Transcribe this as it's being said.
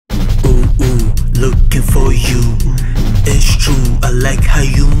looking for you. It's true, I like how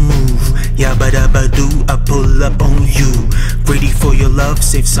you move. Yabba dabba do, I pull up on you. Ready for your love,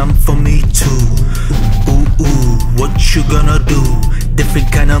 save some for me too. Ooh, ooh, what you gonna do?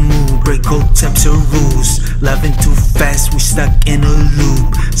 Different kind of mood, break all types of rules. Loving too fast, we stuck in a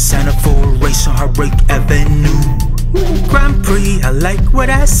loop. Sign up for a race on Heartbreak Avenue. Grand Prix, I like what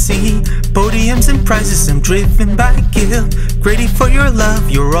I see. Podiums and prizes, I'm driven by guilt. Ready for your love,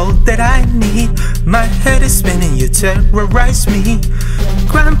 you're all that I need. My head is spinning, you terrorize me.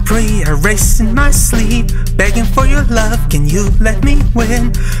 Grand Prix, I race in my sleep. Begging for your love, can you let me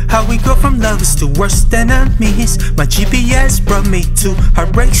win? How we go from lovers to worst enemies. My GPS brought me to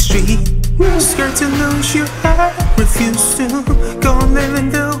Heartbreak Street. Scared to lose you, I refuse to go on living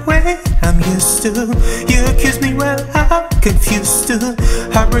the way I'm used to. You accuse me, well, I'm confused too.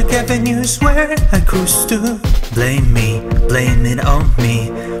 Heartbreak Avenue is where I cruise to. Blame me, blame it on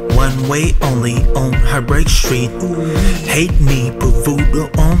me. One way only on Heartbreak Street. Hate me, put voodoo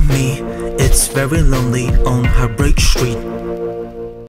on me. It's very lonely on Heartbreak Street.